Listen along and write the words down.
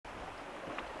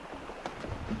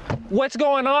What's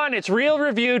going on? It's reel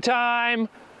review time.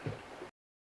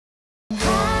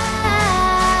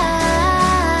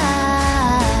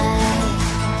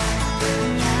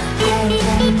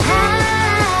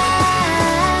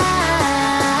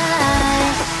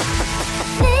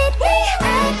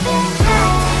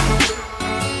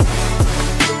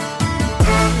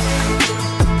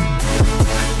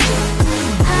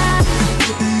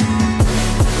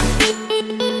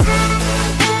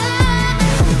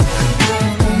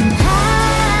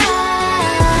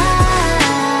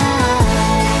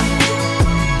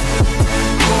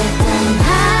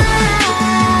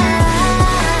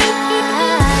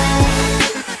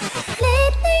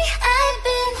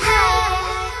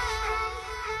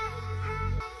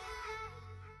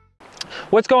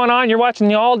 What's going on? You're watching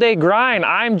the All Day Grind.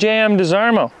 I'm JM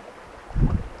DeZarmo.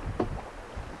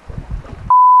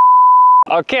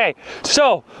 Okay,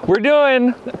 so we're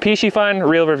doing Piscifun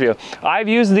reel review. I've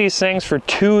used these things for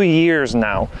 2 years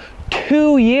now.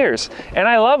 2 years, and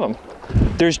I love them.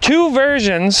 There's two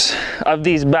versions of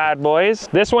these bad boys.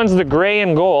 This one's the gray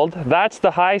and gold. That's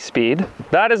the high speed.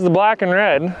 That is the black and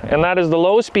red, and that is the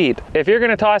low speed. If you're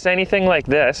gonna toss anything like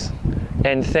this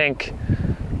and think,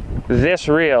 this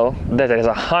reel that is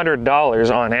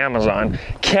 $100 on Amazon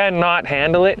cannot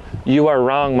handle it, you are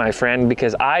wrong, my friend,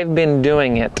 because I've been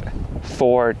doing it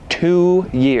for 2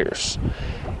 years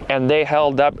and they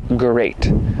held up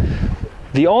great.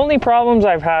 The only problems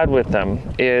I've had with them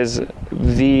is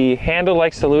the handle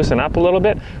likes to loosen up a little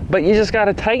bit, but you just got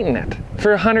to tighten it.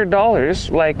 For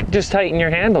 $100, like, just tighten your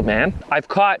handle, man. I've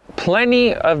caught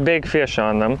plenty of big fish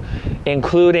on them,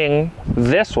 including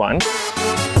this one.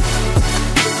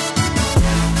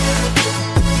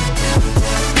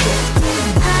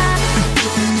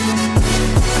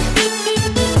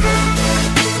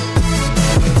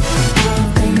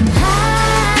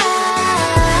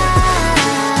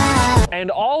 And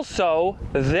also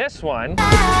this one.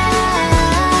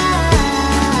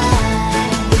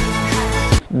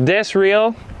 This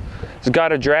reel has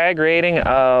got a drag rating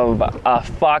of a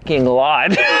fucking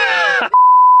lot.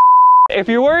 If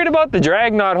you're worried about the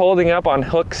drag not holding up on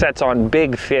hook sets on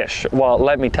big fish, well,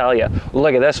 let me tell you,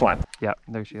 look at this one. Yep,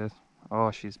 there she is. Oh,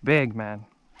 she's big, man.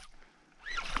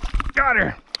 Got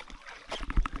her.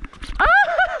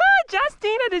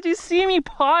 Justina, did you see me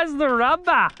pause the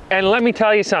rubber? And let me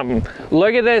tell you something.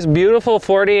 Look at this beautiful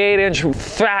 48-inch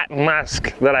fat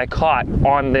musk that I caught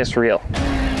on this reel.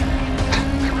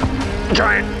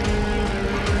 Giant.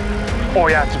 Oh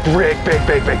yeah, it's big, big,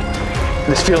 big, big.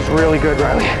 This feels really good,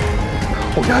 Riley.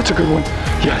 Oh yeah, it's a good one.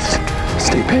 Yes.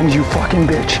 Stay pinned, you fucking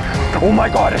bitch. Oh my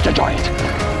God, it's a giant.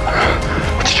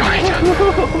 It's giant.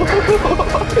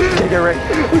 Okay, get ready.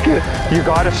 Okay. You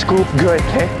gotta scoop good,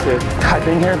 okay? Good. I've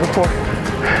been here before.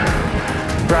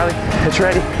 Riley, it's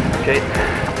ready. Okay.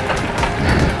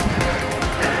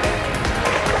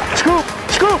 Scoop,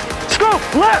 scoop, scoop,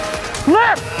 left,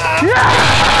 left. Yeah!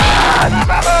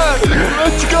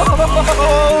 Let's go!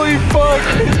 Holy fuck!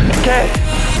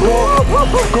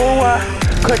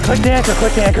 Okay, click the anchor,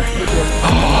 click the anchor.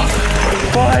 Oh,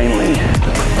 finally!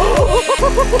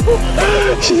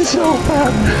 She's so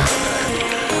fat.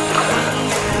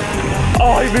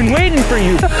 Oh, I've been waiting for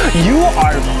you. You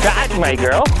are fat, my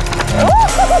girl.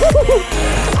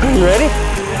 Are you ready?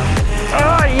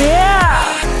 Oh,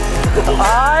 yeah!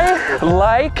 I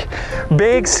like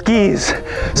big skis.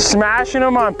 Smashing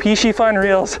them on Piscifun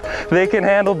reels. They can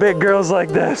handle big girls like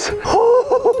this.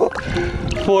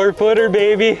 4-footer,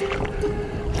 baby.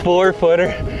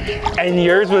 4-footer. And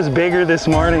yours was bigger this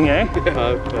morning, eh?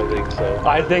 Yeah, I think so.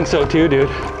 I think so too, dude.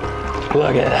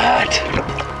 Look at that.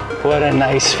 What a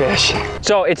nice fish.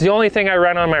 So it's the only thing I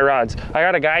run on my rods. I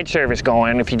got a guide service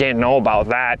going, if you didn't know about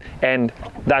that, and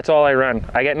that's all I run.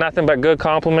 I get nothing but good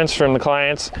compliments from the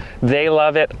clients. They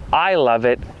love it, I love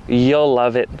it, you'll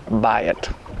love it, buy it.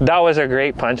 That was a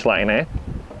great punchline, eh?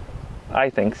 I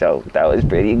think so, that was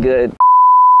pretty good.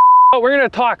 We're gonna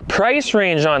talk price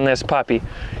range on this puppy.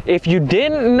 If you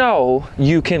didn't know,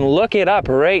 you can look it up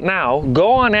right now.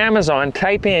 Go on Amazon,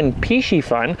 type in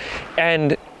Piscifun,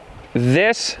 and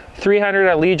this 300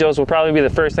 Alijoz will probably be the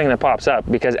first thing that pops up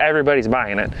because everybody's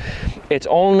buying it. It's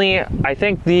only, I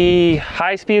think the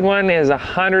high speed one is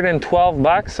 112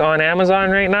 bucks on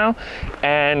Amazon right now,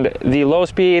 and the low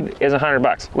speed is 100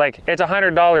 bucks. Like, it's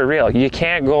 $100 reel. You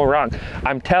can't go wrong.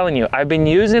 I'm telling you, I've been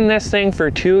using this thing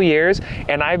for 2 years,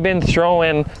 and I've been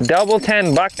throwing double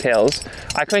 10 bucktails.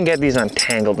 I couldn't get these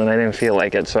untangled, and I didn't feel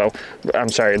like it, so I'm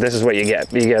sorry. This is what you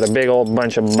get. You get a big old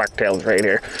bunch of bucktails right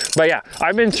here. But yeah,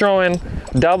 I've been throwing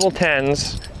double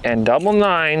 10s and double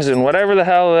 9s and whatever the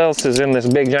hell else is in this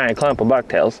big giant clump of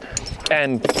bucktails.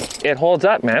 And it holds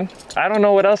up, man. I don't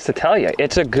know what else to tell you.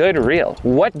 It's a good reel.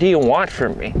 What do you want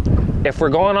from me? If we're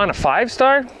going on a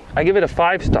 5-star, I give it a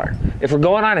 5-star. If we're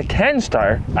going on a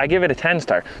 10-star, I give it a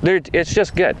 10-star. It's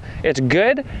just good. It's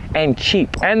good and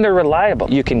cheap, and they're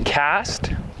reliable. You can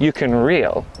cast, you can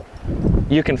reel,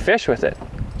 you can fish with it.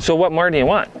 So what more do you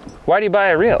want? Why do you buy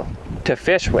a reel? To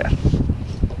fish with.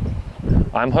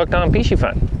 I'm hooked on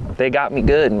Piscifun. They got me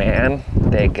good, man.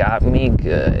 They got me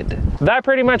good. That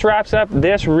pretty much wraps up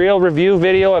this reel review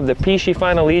video of the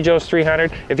Piscifun Alijoz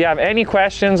 300. If you have any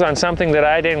questions on something that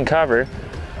I didn't cover,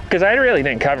 because I really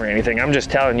didn't cover anything, I'm just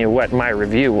telling you what my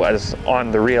review was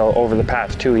on the reel over the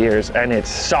past 2 years, and it's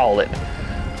solid.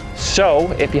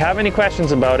 So if you have any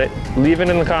questions about it, leave it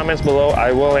in the comments below.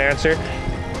 I will answer.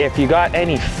 If you got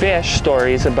any fish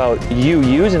stories about you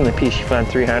using the Piscifun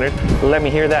 300, let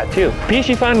me hear that too.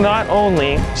 Piscifun not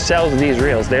only sells these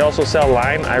reels, they also sell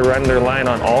line. I run their line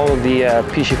on all of the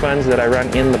Piscifuns that I run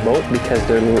in the boat because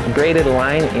their braided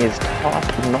line is top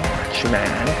notch,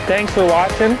 man. Thanks for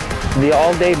watching the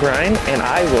all day grind, and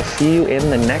I will see you in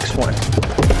the next one.